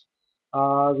knowledge,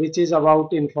 which is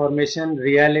about information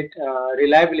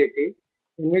reliability,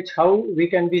 in which how we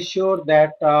can be sure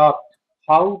that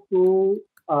how to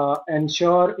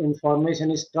ensure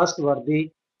information is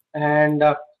trustworthy, and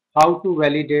how to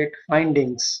validate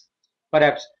findings.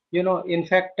 Perhaps, in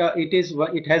fact,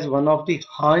 it has one of the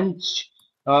hunch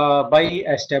by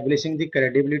establishing the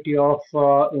credibility of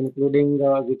including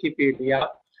Wikipedia,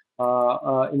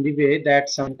 in the way that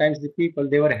sometimes the people,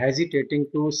 they were hesitating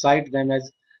to cite them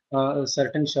as a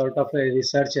certain sort of a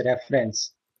research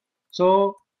reference.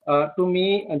 So to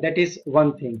me, that is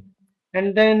one thing.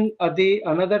 And then the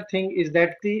another thing is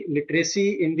that the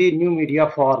literacy in the new media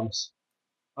forms,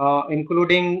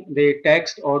 including the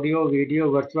text, audio, video,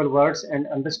 virtual words, and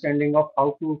understanding of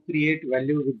how to create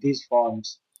value with these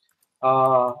forms.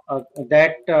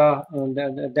 That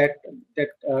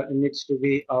needs to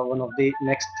be one of the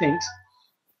next things.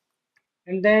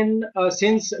 And then,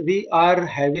 since we are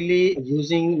heavily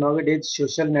using nowadays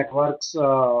social networks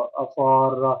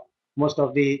for most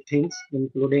of the things,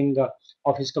 including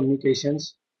office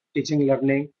communications, teaching,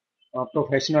 learning,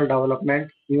 professional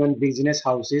development, even business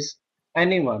houses,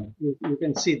 anyone, you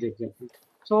can see the example.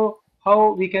 So,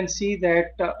 how we can see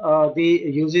that the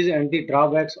uses and the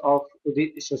drawbacks of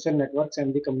the social networks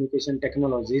and the communication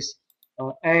technologies,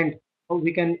 and how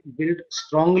we can build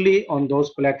strongly on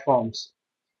those platforms.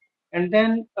 And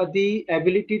then the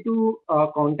ability to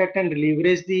contact and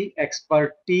leverage the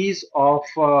expertise of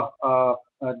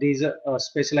these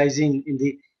specializing in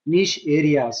the niche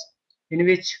areas, in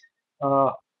which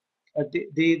the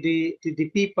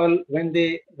people, when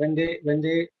they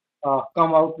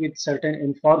come out with certain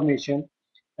information,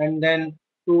 and then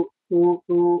to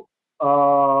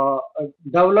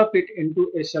develop it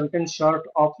into a certain sort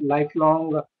of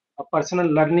lifelong personal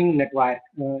learning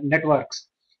networks,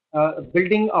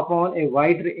 building upon a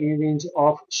wide range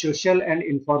of social and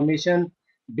information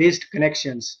based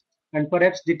connections. And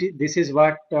perhaps this is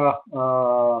what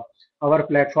our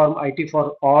platform IT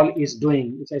for All is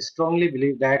doing, which I strongly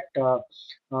believe that,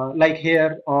 like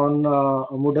here on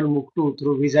Moodle MOOC2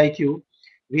 through VisIQ,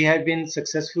 we have been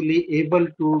successfully able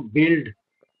to build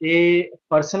a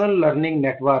personal learning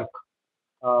network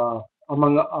uh,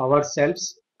 among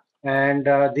ourselves, and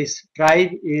this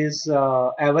tribe is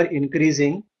ever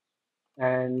increasing,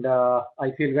 and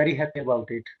I feel very happy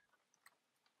about it.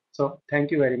 So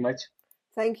thank you very much.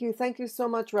 Thank you. Thank you so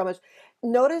much, Ramesh.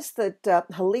 Notice that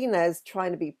Helena is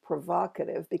trying to be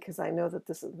provocative because I know that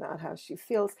this is not how she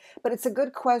feels, but it's a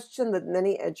good question that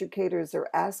many educators are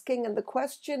asking. And the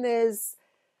question is,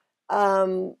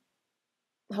 um,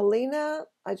 Helena,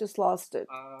 I just lost it.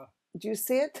 Uh, Do you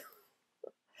see it?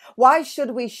 Why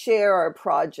should we share our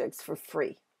projects for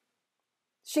free?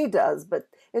 She does, but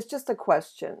it's just a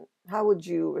question. How would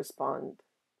you respond?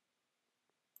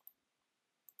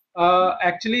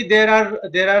 Actually, there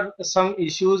are some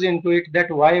issues into it,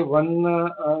 that why one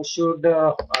should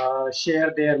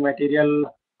share their material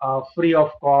free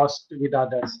of cost with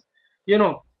others.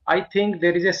 I think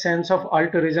there is a sense of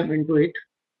altruism into it.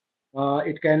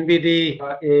 It can be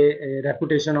a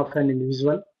reputation of an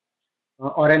individual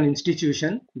or an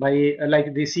institution by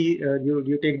like the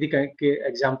you take the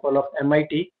example of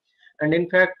MIT, and in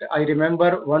fact I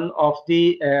remember one of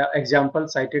the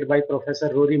examples cited by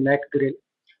Professor Rory McGrill,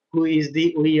 who is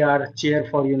the OER chair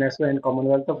for UNESCO and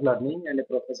Commonwealth of Learning and a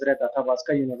professor at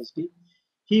Athabasca University.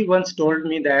 He once told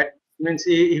me that, means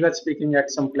he was speaking at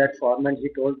some platform, and he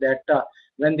told that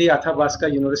when the Athabasca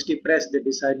University Press, they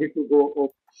decided to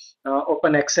go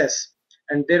open access,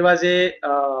 and there was a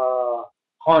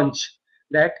hunch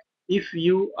that if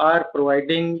you are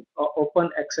providing open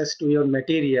access to your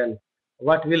material,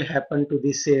 what will happen to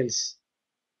the sales?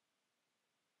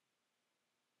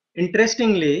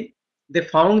 Interestingly, they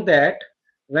found that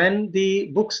when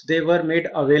the books they were made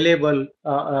available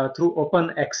through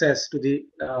open access to the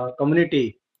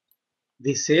community,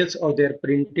 the sales of their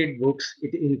printed books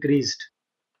it increased.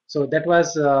 So that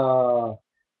was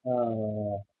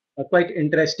quite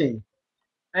interesting.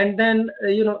 And then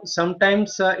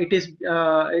sometimes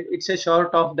it's a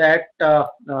short of that.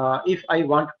 If I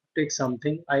want to take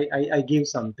something, I give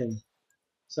something.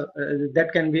 So that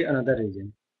can be another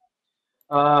reason.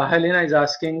 Helena is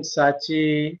asking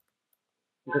Sachi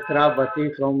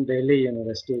Gakrabati from Delhi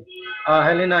University.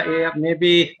 Helena,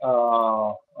 maybe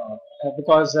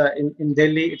because in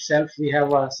Delhi itself we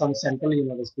have some central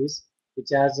universities which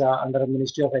has under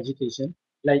Ministry of Education,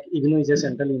 like IGNOU is a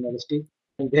central university,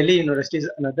 and Delhi University is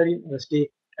another university,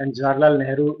 and Jawaharlal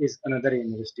Nehru is another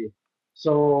university.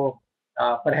 So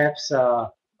perhaps I'm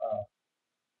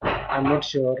not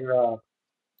sure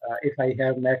if I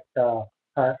have met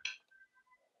her.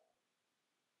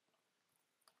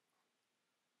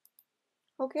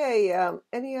 Okay,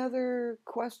 any other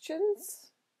questions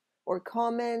or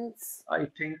comments I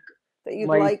think that you'd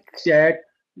my like? chat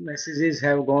messages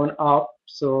have gone up,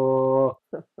 so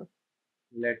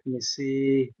let me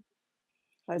see.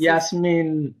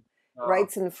 Yasmin, uh,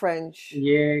 Writes in French.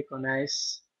 ye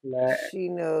connais She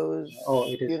knows oh,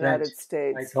 it is French. United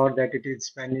I States. thought that it is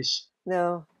Spanish.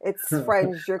 No, it's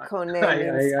French. Je connais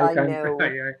means I I can't. know.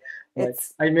 Like,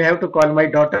 It's I may have to call my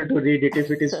daughter to read it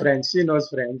if it is French. She knows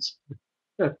French.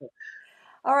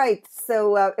 all right.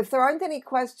 So if there aren't any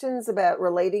questions about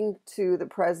relating to the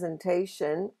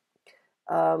presentation,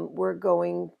 we're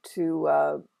going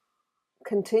to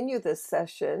continue this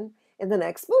session in the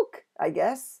next MOOC, I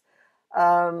guess.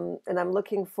 And I'm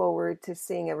looking forward to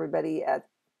seeing everybody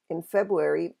in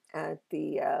February at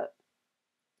the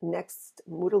next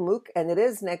Moodle MOOC. And it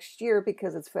is next year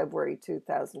because it's February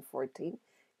 2014.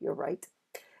 You're right.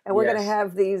 And we're going to Yes.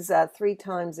 have these 3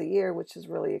 times a year, which is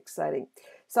really exciting.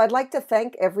 So I'd like to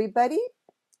thank everybody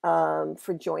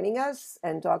for joining us.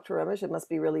 And Dr. Ramesh, it must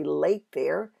be really late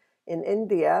there in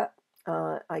India.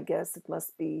 I guess it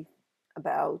must be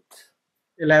about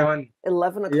 11.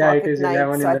 11 Yeah, o'clock it at is night.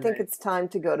 11 So in I the think night. it's time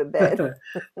to go to bed.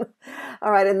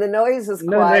 All right. And the noise is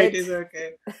No, no, it quiet is okay.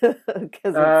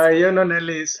 because it's,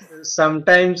 Nelly,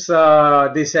 sometimes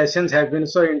the sessions have been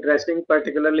so interesting,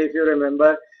 particularly if you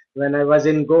remember when I was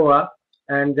in Goa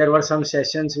and there were some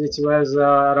sessions which was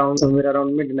around somewhere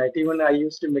around midnight. Even I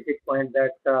used to make it point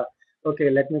that, okay,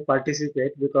 let me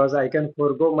participate because I can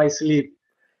forego my sleep.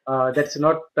 That's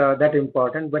not that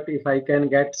important, but if I can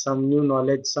get some new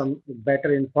knowledge, some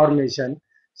better information,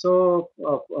 so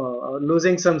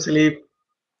losing some sleep,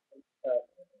 uh,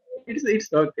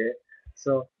 it's okay.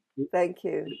 So thank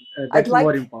you. I'd that's more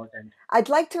like important. I'd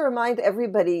like to remind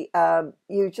everybody,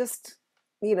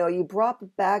 you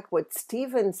brought back what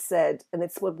Stephen said, and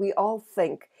it's what we all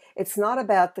think. It's not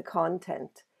about the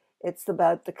content, it's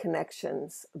about the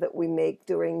connections that we make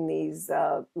during these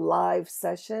live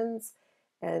sessions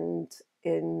and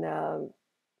in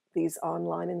these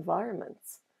online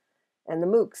environments. And the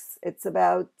MOOCs, it's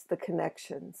about the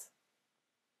connections.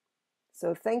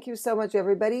 So thank you so much,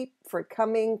 everybody, for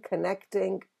coming,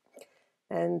 connecting,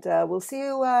 and we'll see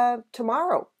you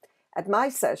tomorrow at my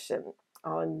session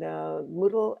on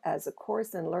Moodle as a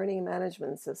course and learning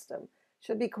management system.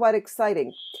 Should be quite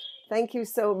exciting. Thank you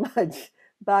so much.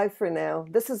 Bye for now.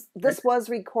 This was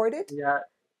recorded, Yeah,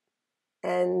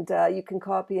 and you can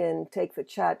copy and take the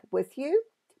chat with you,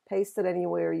 paste it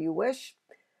anywhere you wish.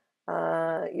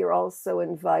 You're also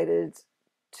invited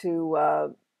to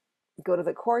go to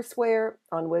the courseware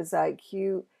on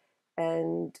WizIQ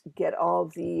and get all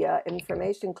the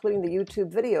information, including the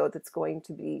YouTube video that's going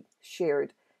to be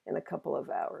shared in a couple of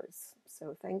hours.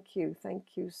 So thank you. Thank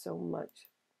you so much.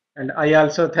 and I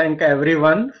also thank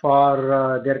everyone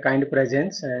for their kind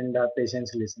presence and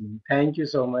patience listening. Thank you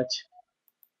so much.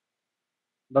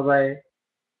 Bye bye.